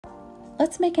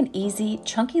let's make an easy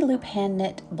chunky loop hand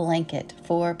knit blanket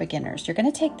for beginners. You're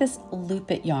going to take this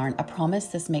Loop It yarn. I promise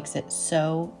this makes it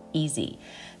so easy.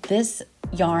 This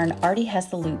yarn already has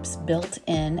the loops built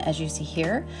in, as you see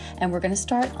here, and we're going to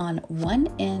start on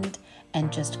one end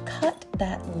and just cut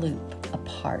that loop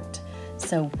apart.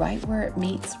 So right where it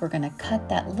meets, we're going to cut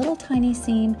that little tiny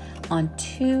seam on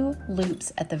 2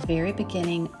 loops at the very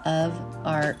beginning of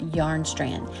our yarn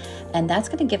strand, and that's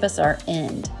going to give us our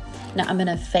end. Now I'm going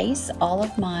to face all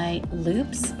of my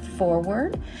loops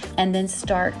forward and then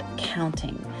start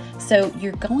counting. So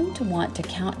you're going to want to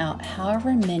count out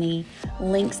however many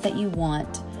links that you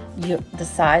want the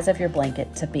size of your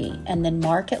blanket to be, and then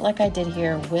mark it like I did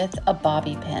here with a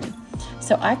bobby pin.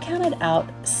 So I counted out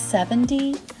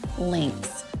 70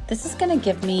 links. This is going to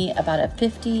give me about a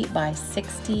 50 by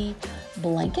 60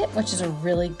 blanket, which is a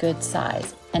really good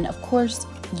size. And of course,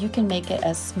 you can make it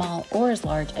as small or as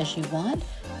large as you want,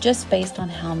 just based on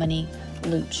how many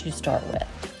loops you start with.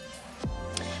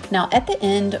 Now at the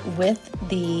end with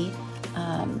the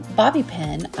bobby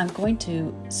pin, I'm going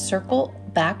to circle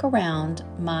back around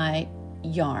my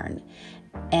yarn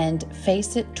and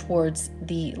face it towards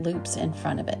the loops in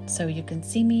front of it. So you can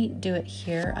see me do it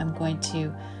here. I'm going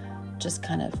to just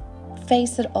kind of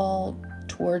face it all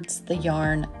towards the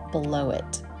yarn below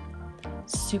it.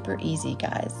 Super easy,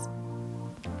 guys.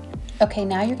 Okay,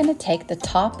 now you're going to take the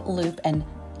top loop and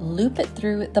loop it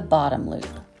through the bottom loop,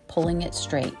 pulling it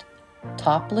straight.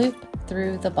 Top loop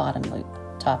through the bottom loop,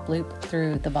 top loop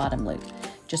through the bottom loop.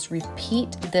 Just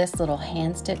repeat this little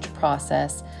hand stitch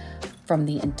process from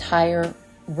the entire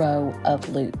row of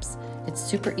loops. It's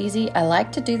super easy. I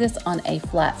like to do this on a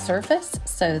flat surface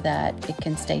so that it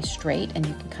can stay straight and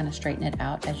you can kind of straighten it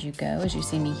out as you go, as you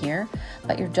see me here.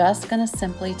 But you're just going to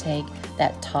simply take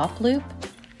that top loop,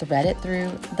 thread it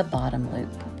through the bottom loop,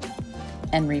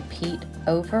 and repeat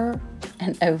over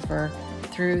and over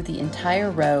through the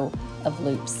entire row of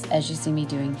loops as you see me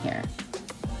doing here.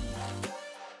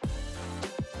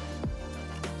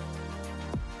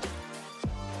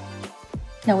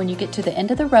 Now when you get to the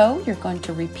end of the row, you're going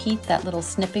to repeat that little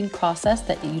snipping process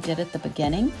that you did at the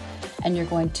beginning, and you're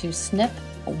going to snip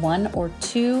 1 or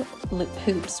 2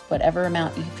 hoops, whatever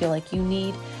amount you feel like you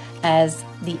need, as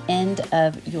the end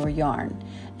of your yarn.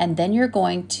 And then you're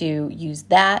going to use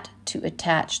that to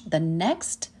attach the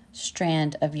next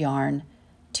strand of yarn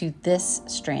to this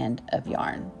strand of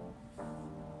yarn.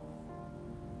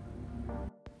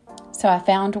 So I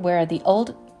found where the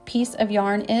old piece of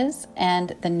yarn is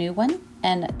and the new one,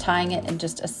 and tying it in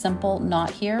just a simple knot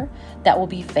here that will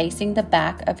be facing the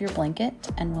back of your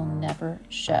blanket and will never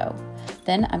show.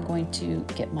 Then I'm going to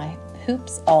get my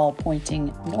hoops all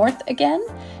pointing north again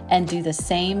and do the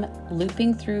same,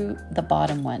 looping through the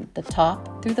bottom one, the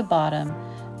top through the bottom,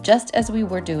 just as we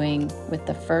were doing with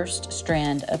the first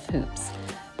strand of hoops.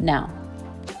 Now,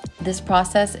 this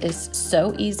process is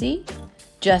so easy.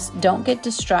 Just don't get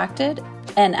distracted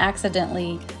and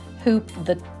accidentally hoop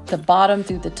the bottom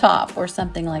through the top or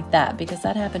something like that, because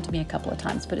that happened to me a couple of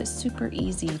times, but it's super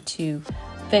easy to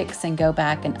fix and go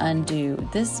back and undo.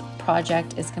 This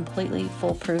project is completely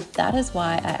foolproof. That is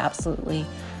why I absolutely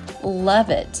love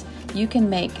it. You can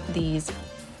make these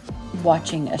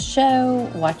watching a show,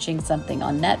 watching something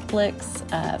on Netflix,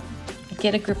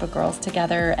 get a group of girls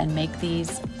together and make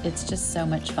these. It's just so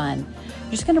much fun.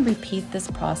 You're just going to repeat this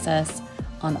process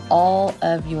on all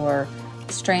of your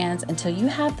strands until you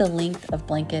have the length of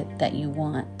blanket that you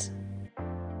want.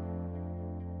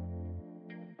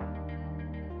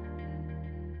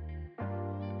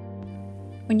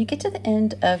 When you get to the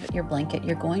end of your blanket,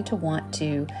 you're going to want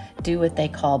to do what they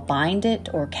call bind it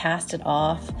or cast it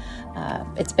off.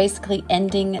 It's basically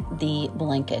ending the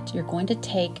blanket. You're going to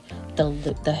take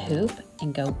the hoop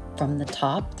and go from the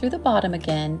top through the bottom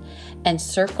again and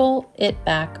circle it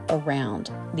back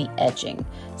around the edging.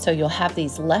 So you'll have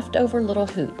these leftover little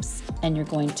hoops, and you're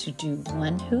going to do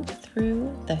 1 hoop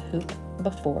through the hoop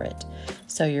before it.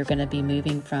 So you're going to be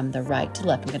moving from the right to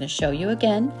left. I'm going to show you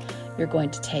again. You're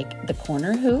going to take the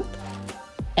corner hoop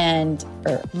and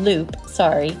loop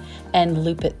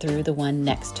it through the one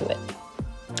next to it,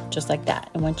 just like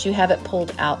that. And once you have it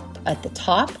pulled out at the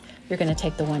top, you're going to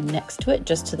take the one next to it,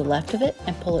 just to the left of it,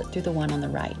 and pull it through the one on the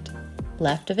right.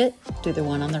 Left of it, through the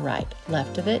one on the right.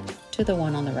 Left of it, to the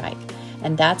one on the right.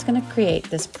 And that's going to create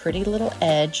this pretty little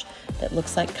edge that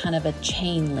looks like kind of a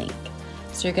chain link.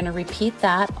 So you're going to repeat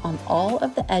that on all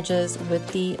of the edges with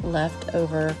the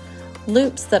leftover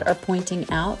loops that are pointing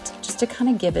out, just to kind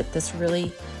of give it this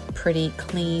really pretty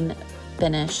clean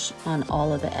finish on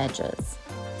all of the edges.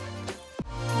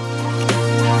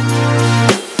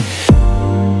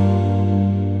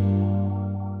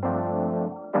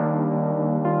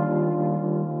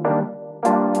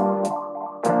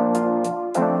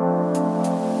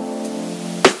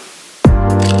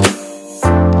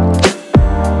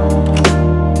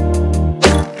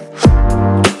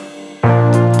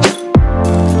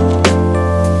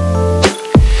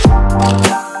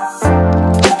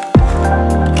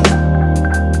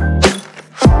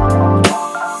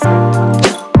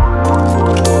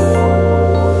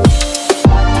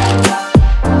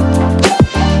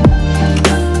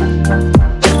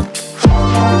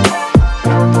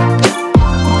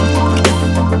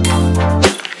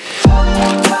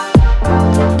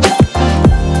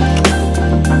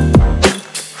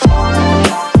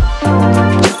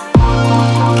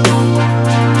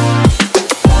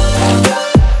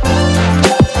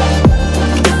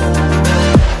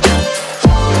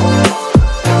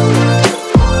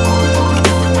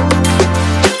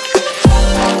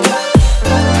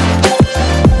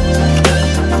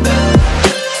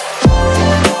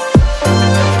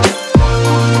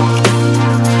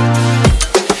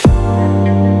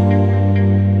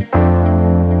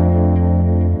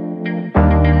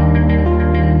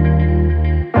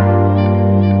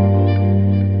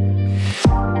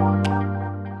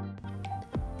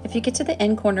 If you get to the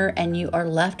end corner and you are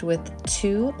left with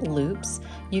 2 loops,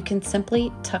 you can simply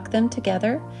tuck them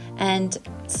together and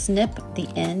snip the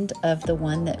end of the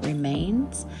one that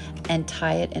remains and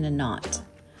tie it in a knot.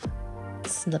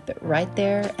 Slip it right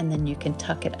there, and then you can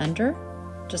tuck it under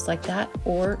just like that,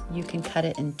 or you can cut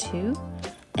it in 2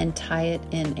 and tie it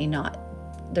in a knot.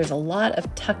 There's a lot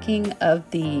of tucking of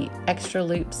the extra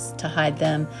loops to hide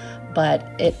them, but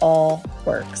it all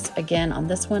works. Again, on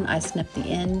this one, I snipped the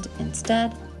end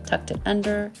instead, tucked it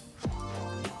under,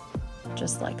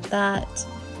 just like that.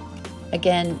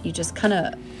 Again, you just kind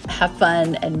of have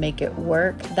fun and make it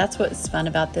work. That's what's fun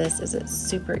about this, is it's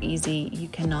super easy. You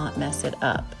cannot mess it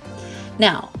up.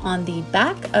 Now, on the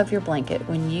back of your blanket,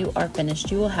 when you are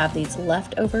finished, you will have these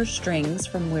leftover strings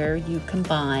from where you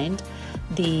combined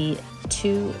the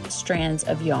 2 strands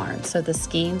of yarn. So the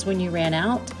skeins, when you ran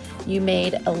out, you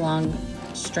made a long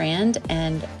strand,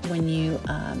 and when you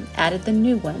added the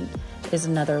new one is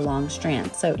another long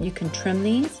strand. So you can trim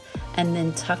these and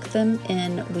then tuck them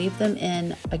in, weave them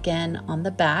in again on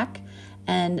the back,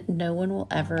 and no one will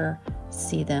ever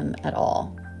see them at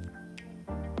all.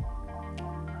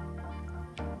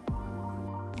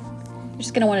 You're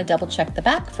just going to want to double check the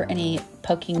back for any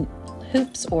poking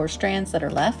hoops or strands that are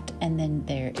left, and then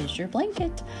there is your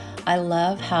blanket. I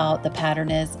love how the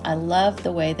pattern is. I love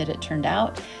the way that it turned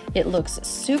out. It looks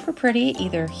super pretty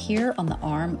either here on the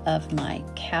arm of my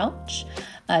couch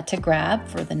to grab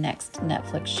for the next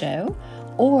Netflix show,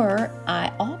 or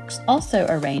I also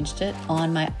arranged it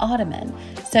on my ottoman.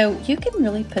 So you can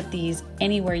really put these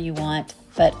anywhere you want,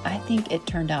 but I think it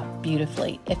turned out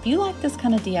beautifully. If you like this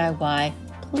kind of DIY,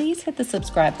 please hit the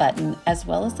subscribe button as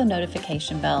well as the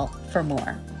notification bell for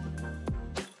more.